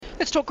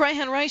Let's talk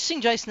greyhound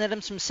racing. Jason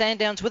Adams from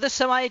Sandown's with us.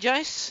 How are you,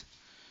 Jace?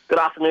 Good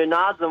afternoon,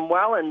 Nards. I'm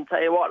well, and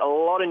tell you what, a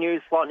lot of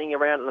news floating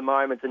around at the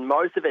moment, and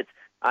most of it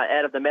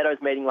out of the Meadows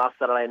meeting last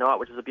Saturday night,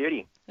 which is a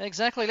beauty.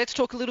 Exactly. Let's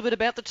talk a little bit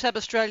about the Tab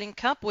Australian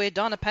Cup, where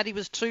Dinah Paddy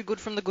was too good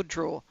from the good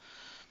draw.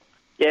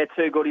 Yeah,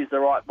 too good is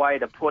the right way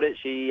to put it.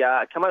 She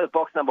came over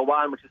box number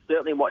one, which is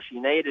certainly what she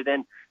needed.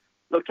 And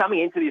look, coming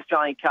into the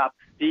Australian Cup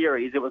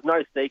series, it was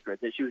no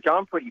secret that she was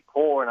going pretty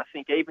poor, and I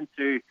think even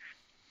to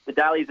the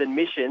Daily's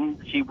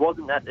admission, she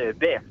wasn't at her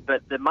best.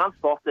 But the months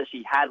off that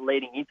she had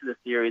leading into the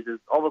series has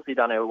obviously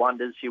done her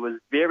wonders. She was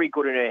very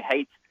good in her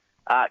heats,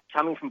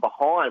 coming from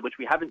behind, which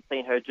we haven't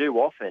seen her do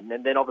often.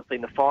 And then obviously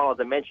in the final, as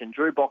I mentioned,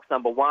 drew box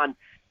number one.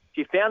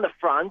 She found the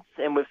fronts,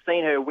 and we've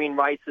seen her win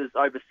races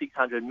over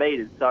 600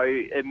 metres. So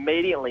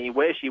immediately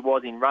where she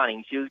was in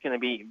running, she was going to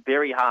be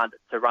very hard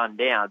to run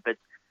down. But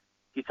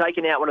she's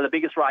taken out one of the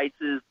biggest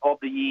races of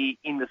the year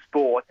in the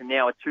sport, and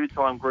now a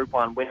two-time Group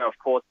 1 winner, of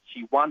course.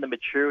 She won the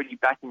Maturity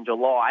back in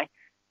July.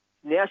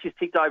 Now she's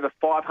ticked over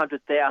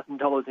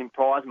 $500,000 in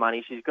prize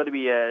money. She's got to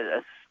be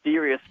a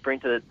serious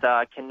sprinter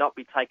that cannot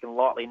be taken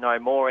lightly no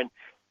more. And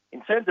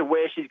in terms of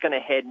where she's going to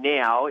head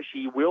now,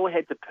 she will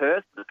head to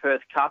Perth, the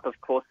Perth Cup. Of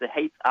course, the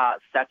heats are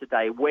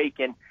Saturday week,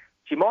 and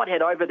she might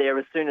head over there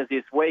as soon as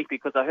this week,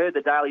 because I heard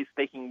the Daily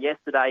speaking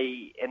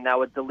yesterday and they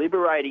were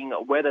deliberating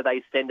whether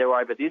they send her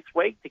over this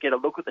week to get a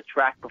look at the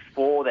track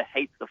before the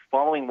heats the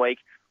following week,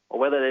 or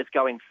whether they're just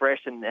go in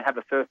fresh and have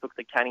a first look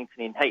at Cannington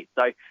in heat.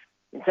 So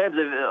in terms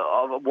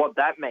of what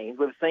that means,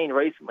 we've seen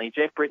recently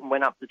Jeff Britton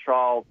went up to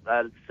trial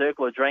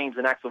Circle of Dreams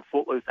and Axel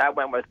Footloose at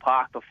Wentworth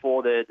Park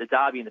before the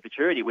Derby and the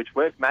Futurity, which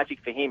worked magic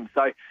for him.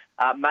 So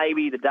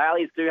maybe the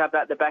Dailies do have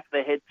that at the back of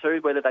their head too,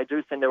 whether they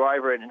do send her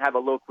over and have a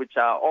look, which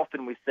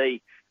often we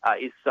see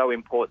is so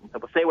important. So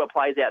we'll see what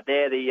plays out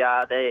there.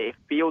 The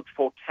fields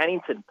for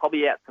Cannington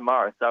probably out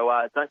tomorrow. So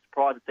don't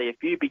surprise to see a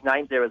few big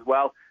names there as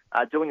well,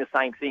 doing the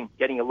same thing,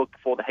 getting a look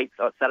before the heats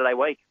Saturday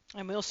week.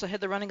 And we also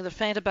had the running of the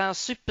Fantabar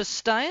Super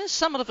Stayers.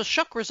 Somewhat of a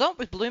shock result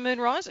with Blue Moon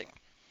Rising.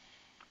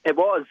 It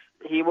was.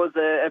 He was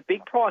a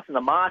big price in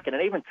the market,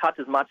 and even touched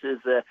as much as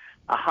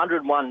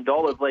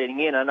 $101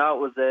 leading in. I know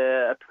it was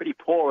a pretty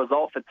poor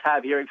result for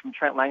Tab, hearing from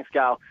Trent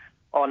Langscale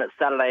on it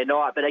Saturday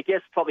night. But I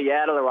guess probably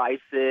out of the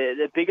race,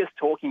 the biggest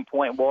talking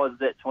point was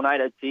that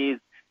Tornado Tears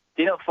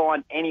didn't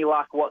find any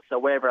luck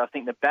whatsoever. I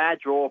think the bad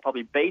draw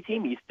probably beat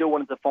him. He still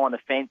wanted to find the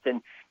fence,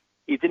 and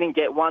he didn't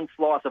get one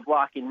slice of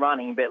luck in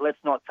running. But let's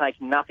not take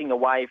nothing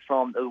away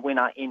from the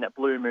winner in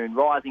Blue Moon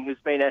Rising, who's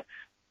been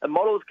a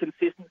model of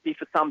consistency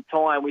for some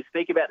time. We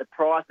speak about the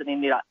price that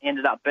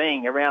ended up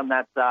being around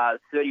that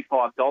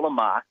 $35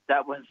 mark.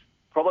 That was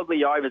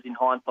probably overs in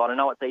hindsight. I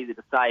know it's easy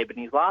to say, but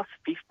in his last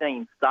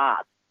 15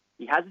 starts,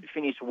 he hasn't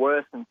finished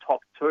worse than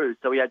top two.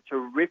 So he had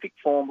terrific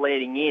form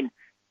leading in,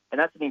 and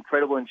that's an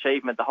incredible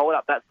achievement to hold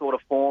up that sort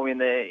of form in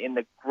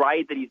the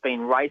grade that he's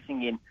been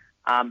racing in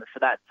for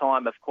that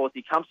time. Of course,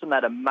 he comes from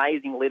that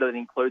amazing litter that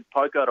includes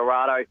Poco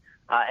Dorado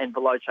and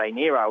Veloce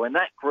Nero, and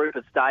that group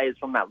of stayers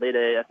from that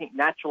litter, I think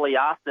naturally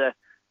after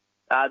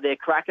their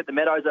crack at the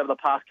Meadows over the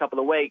past couple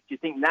of weeks, you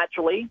think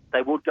naturally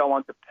they would go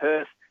on to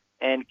Perth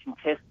and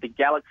contest the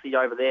Galaxy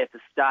over there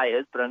for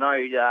stayers. But I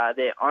know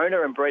their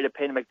owner and breeder,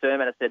 Peter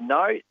McDermott, has said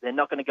no, they're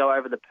not going to go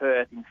over to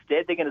Perth.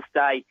 Instead, they're going to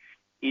stay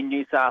in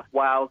New South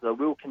Wales. They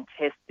will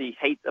contest the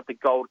heats of the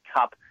Gold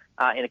Cup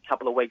in a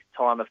couple of weeks'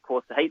 time. Of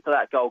course, the heats of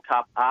that Gold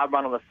Cup are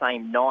run on the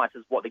same night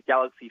as what the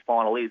Galaxy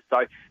final is.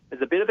 So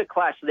there's a bit of a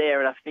clash there,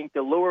 and I think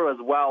the lure as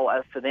well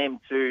as for them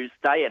to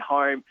stay at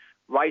home,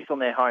 race on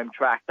their home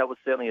track, that was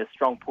certainly a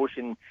strong push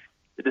in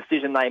the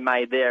decision they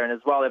made there. And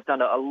as well, they've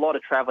done a lot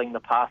of travelling the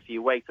past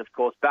few weeks, of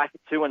course, back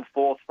 2 and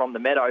 4 from the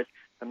Meadows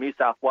from New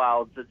South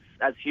Wales.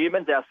 As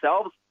humans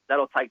ourselves,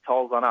 that'll take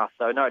tolls on us.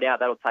 So no doubt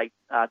that'll take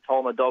toll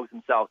on the dogs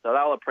themselves. So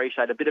they'll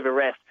appreciate a bit of a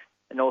rest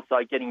and also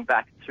getting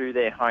back to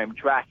their home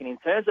track. And in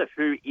terms of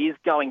who is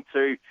going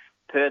to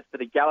Perth for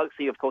the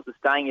Galaxy, of course, the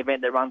staying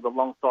event that runs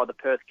alongside the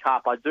Perth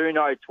Cup, I do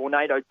know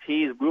Tornado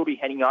Tears will be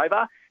heading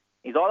over.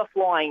 He's either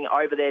flying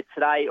over there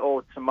today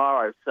or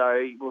tomorrow,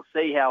 so we'll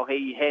see how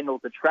he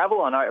handles the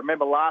travel. I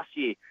remember last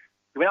year,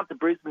 he went up to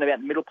Brisbane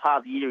about the middle part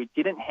of the year. He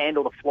didn't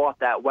handle the flight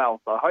that well,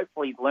 so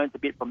hopefully he's learned a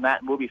bit from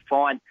that and will be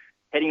fine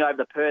heading over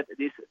to Perth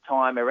this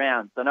time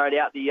around. So no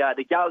doubt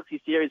the Galaxy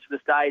Series for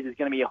the stays is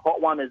going to be a hot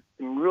one. There's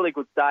some really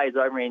good stays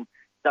over in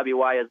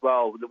WA as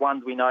well, the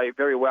ones we know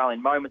very well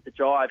in Moment to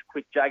Jive,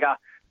 Quick Jagger.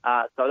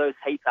 So those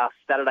heats are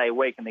Saturday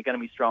week, and they're going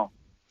to be strong.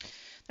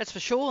 That's for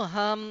sure.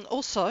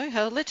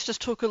 Also, let's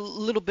just talk a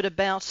little bit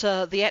about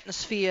the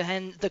atmosphere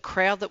and the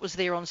crowd that was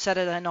there on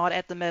Saturday night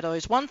at the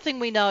Meadows. One thing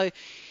we know,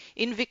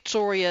 in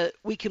Victoria,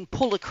 we can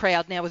pull a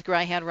crowd now with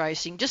greyhound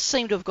racing. Just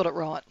seem to have got it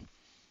right.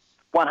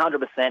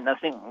 100%. And I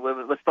think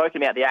we've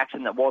spoken about the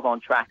action that was on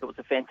track. It was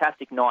a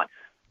fantastic night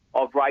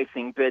of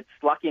racing, but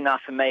lucky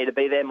enough for me to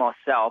be there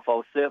myself. I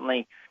was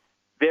certainly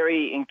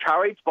very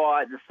encouraged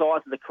by the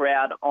size of the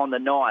crowd on the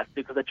night,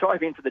 because I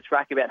drove into the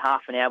track about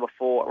half an hour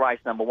before race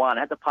number one.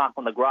 I had to park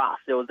on the grass.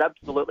 There was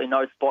absolutely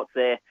no spots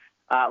there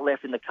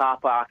left in the car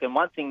park. And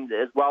one thing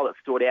as well that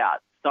stood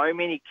out, so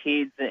many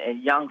kids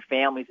and young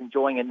families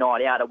enjoying a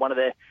night out at one of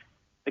the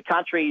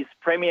country's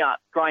premier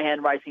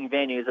greyhound racing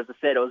venues. As I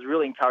said, it was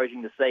really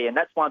encouraging to see, and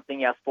that's one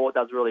thing our sport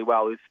does really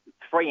well. With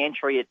free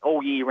entry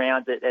all year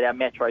round at our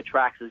metro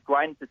tracks, is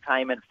great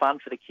entertainment, fun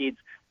for the kids,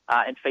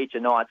 and feature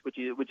nights, which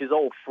is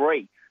all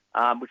free,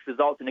 which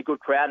results in a good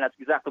crowd, and that's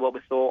exactly what we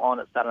saw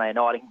on Saturday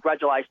night. And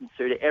congratulations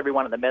to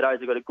everyone at the Meadows.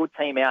 They've got a good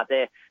team out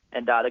there,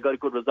 and they've got a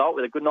good result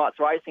with a good night's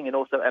racing and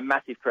also a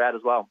massive crowd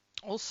as well.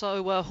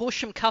 Also,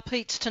 Horsham Cup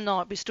heats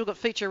tonight. We've still got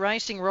feature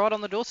racing right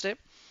on the doorstep.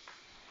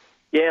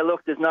 Yeah,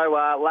 look, there's no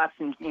lapse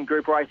in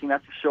group racing,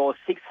 that's for sure.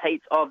 6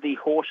 heats of the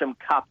Horsham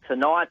Cup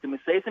tonight, and we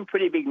see some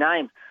pretty big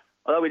names.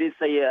 Although we did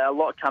see a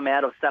lot come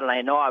out of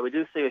Saturday night, we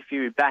do see a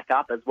few back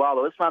up as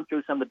well. Let's run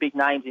through some of the big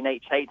names in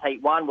each heat.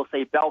 Heat 1, we'll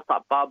see Belt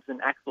Up Bubs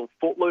and Axel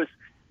Footloose.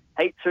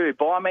 Heat 2,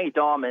 Buy Me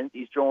Diamonds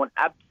is drawn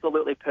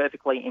absolutely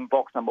perfectly in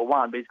box number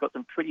 1, but he's got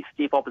some pretty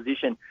stiff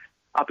opposition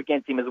up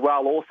against him as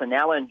well. Orson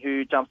Allen,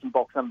 who jumps in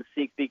box number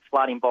 6, Big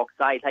Flood in box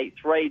 8. Heat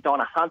 3,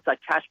 Donna Hunter,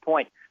 Cash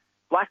Point.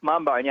 Black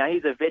Mumbo, now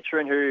he's a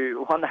veteran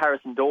who won the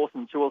Harrison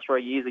Dawson 2 or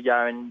 3 years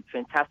ago, and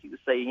fantastic to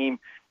see him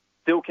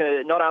still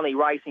not only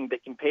racing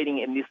but competing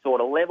in this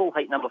sort of level.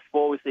 Heat number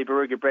 4, we see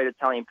Baruga Bred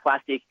Italian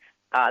Plastic.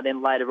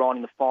 Then later on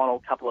in the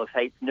final couple of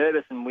heats,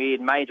 Nervous and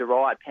Weird, Major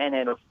Right,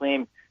 Panhandle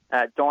Slim,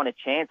 Dinah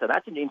Chancer.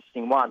 That's an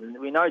interesting one. And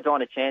we know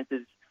Dinah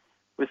Chancer's,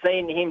 we've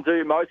seen him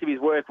do most of his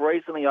work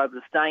recently over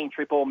the staying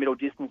trip or middle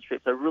distance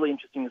trip, so really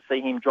interesting to see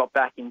him drop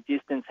back in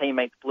distance. He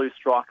meets Blue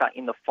Striker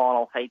in the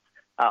final heats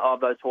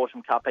of those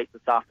Horsham Cup heats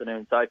this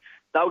afternoon. So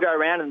they'll go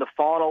around, and the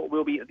final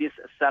will be this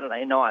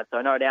Saturday night.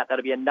 So no doubt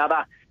that'll be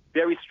another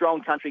very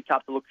strong country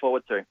cup to look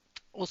forward to.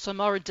 Also,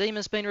 Myra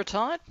Deemer's been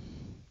retired?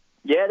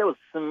 Yeah, there was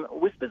some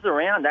whispers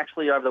around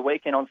actually over the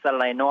weekend on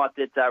Saturday night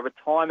that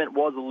retirement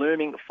was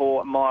looming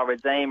for Myra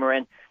Deemer,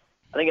 and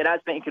I think it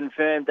has been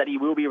confirmed that he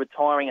will be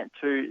retiring at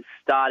 2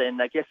 start. And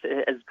I guess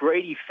as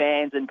greedy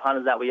fans and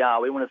punters that we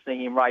are, we want to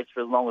see him race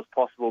for as long as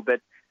possible.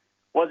 But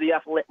what does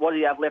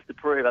he have left to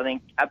prove? I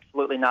think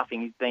absolutely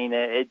nothing. He's been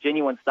a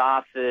genuine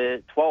star for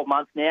 12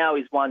 months now.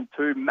 He's won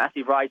 2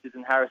 massive races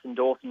in Harrison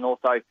Dawson and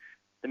also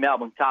the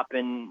Melbourne Cup.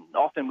 And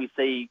often we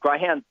see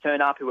greyhounds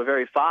turn up who are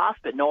very fast,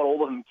 but not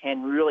all of them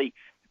can really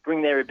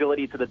bring their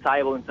ability to the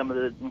table in some of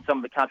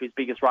the country's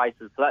biggest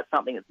races. So that's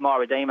something that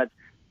Myra Deemer's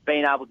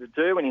been able to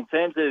do. And in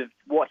terms of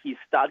what his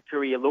stud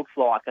career looks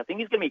like, I think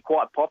he's going to be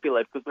quite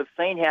popular because we've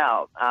seen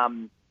how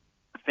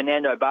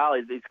Fernando Bale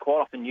is quite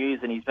often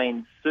used, and he's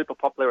been super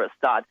popular at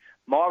stud.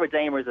 Myra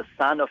Deemer is a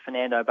son of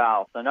Fernando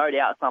Bale, so no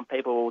doubt some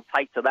people will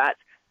take to that.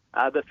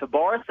 But for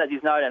Boris, as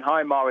he's known at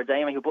home, Myra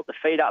Deemer, he'll put the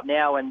feet up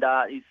now, and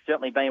he's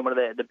certainly been one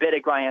of the better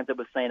greyhounds that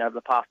we've seen over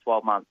the past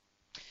 12 months.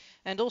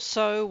 And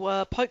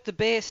also, Poke the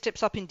Bear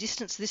steps up in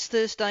distance this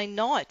Thursday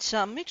night.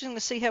 Interesting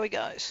to see how he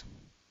goes.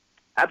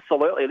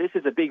 Absolutely. This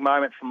is a big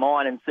moment for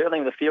mine, and certainly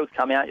when the fields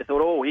come out, you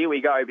thought, oh, here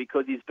we go,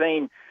 because he's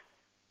been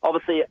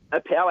obviously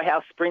a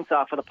powerhouse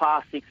sprinter for the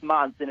past 6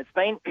 months, and it's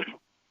been,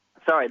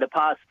 the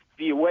past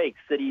few weeks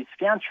that he's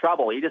found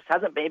trouble. He just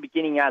hasn't been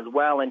beginning as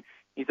well, and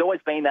he's always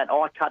been that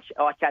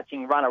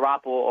eye-catching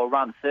runner-up or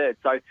run third.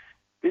 So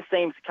this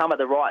seems to come at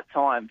the right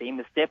time for him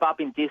to step up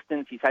in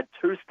distance. He's had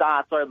 2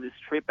 starts over this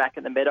trip back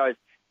at the Meadows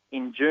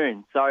in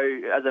June. So,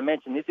 as I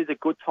mentioned, this is a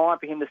good time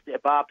for him to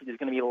step up. There's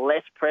going to be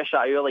less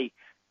pressure early,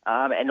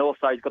 and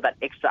also he's got that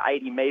extra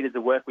 80 metres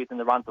to work with in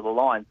the run to the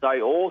line. So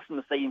awesome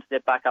to see him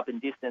step back up in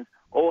distance.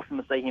 Awesome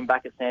to see him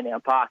back at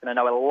Sandown Park. And I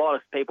know a lot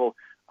of people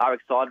are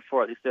excited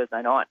for it this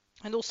Thursday night.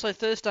 And also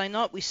Thursday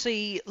night, we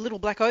see Little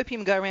Black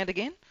Opium go around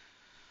again.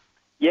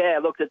 Yeah,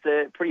 look, it's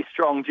a pretty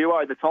strong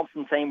duo. The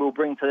Thompson team will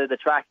bring to the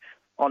track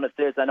on a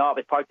Thursday night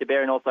with Poke the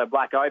Bear and also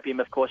Black Opium.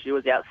 Of course, she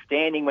was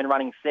outstanding when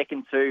running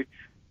second to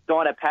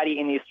Dinah Paddy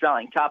in the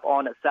Australian Cup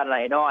on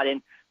Saturday night.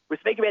 And we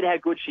speak about how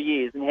good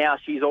she is and how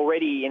she's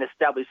already an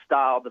established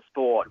star of the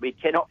sport. We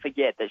cannot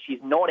forget that she's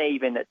not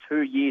even at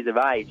 2 years of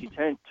age. She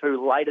turns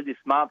 2 later this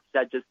month. She's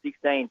had just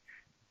 16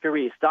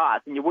 career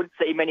starts. And you wouldn't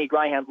see many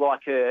greyhounds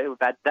like her who've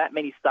had that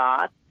many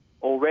starts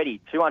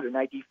already.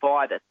 $285,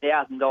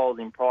 $1,000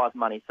 in prize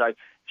money. So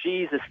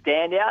she's a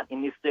standout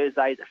in this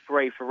Thursday's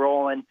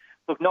free-for-all. And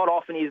look, not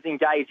often is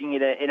engaging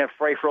in a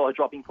free-for-all or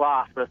dropping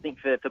class, but I think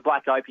for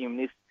Black Opium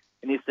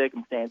in this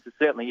circumstance, it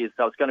certainly is.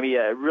 So it's going to be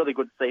really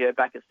good to see her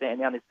back at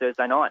Sandown this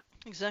Thursday night.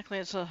 Exactly.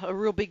 It's a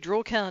real big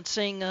draw card,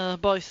 seeing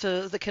both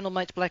the kennel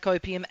mates Black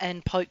Opium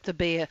and Poke the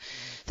Bear.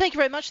 Thank you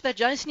very much for that,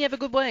 Jason. You have a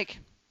good week.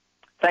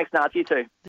 Thanks, Nart. You too.